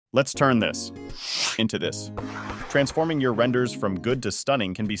Let's turn this into this. Transforming your renders from good to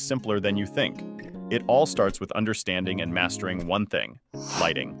stunning can be simpler than you think. It all starts with understanding and mastering one thing: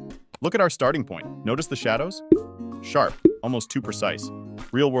 lighting. Look at our starting point. Notice the shadows? Sharp, almost too precise.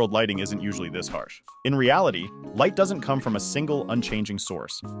 Real-world lighting isn't usually this harsh. In reality, light doesn't come from a single unchanging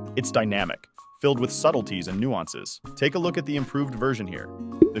source. It's dynamic, filled with subtleties and nuances. Take a look at the improved version here.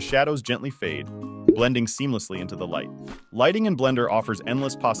 The shadows gently fade, blending seamlessly into the light. Lighting in Blender offers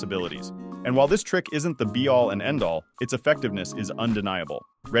endless possibilities, and while this trick isn't the be-all and end-all, its effectiveness is undeniable.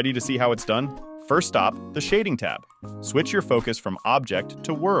 Ready to see how it's done? First stop, the Shading tab. Switch your focus from object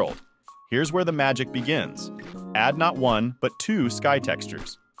to world. Here's where the magic begins. Add not one, but two sky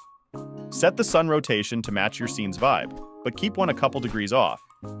textures. Set the sun rotation to match your scene's vibe, but keep one a couple degrees off.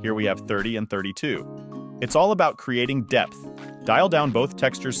 Here we have 30 and 32. It's all about creating depth. Dial down both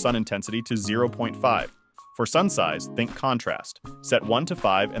textures' sun intensity to 0.5. For sun size, think contrast. Set one to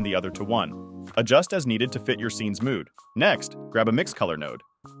 5 and the other to 1. Adjust as needed to fit your scene's mood. Next, grab a mix color node.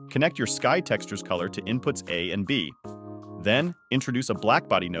 Connect your sky textures color to inputs A and B. Then, introduce a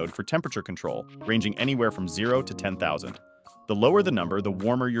blackbody node for temperature control, ranging anywhere from 0 to 10,000. The lower the number, the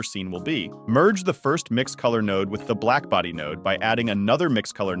warmer your scene will be. Merge the first mix color node with the blackbody node by adding another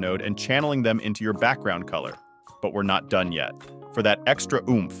mix color node and channeling them into your background color. But we're not done yet. For that extra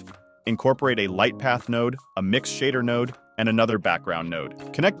oomph, incorporate a light path node, a mix shader node, and another background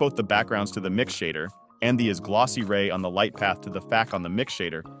node. Connect both the backgrounds to the mix shader and the glossy ray on the light path to the FAC on the mix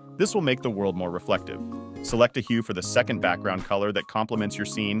shader. This will make the world more reflective. Select a hue for the second background color that complements your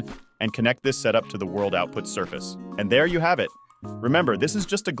scene, and connect this setup to the world output surface. And there you have it. Remember, this is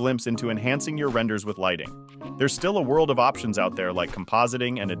just a glimpse into enhancing your renders with lighting. There's still a world of options out there like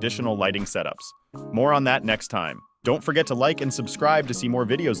compositing and additional lighting setups. More on that next time. Don't forget to like and subscribe to see more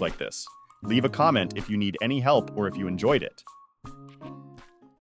videos like this. Leave a comment if you need any help or if you enjoyed it.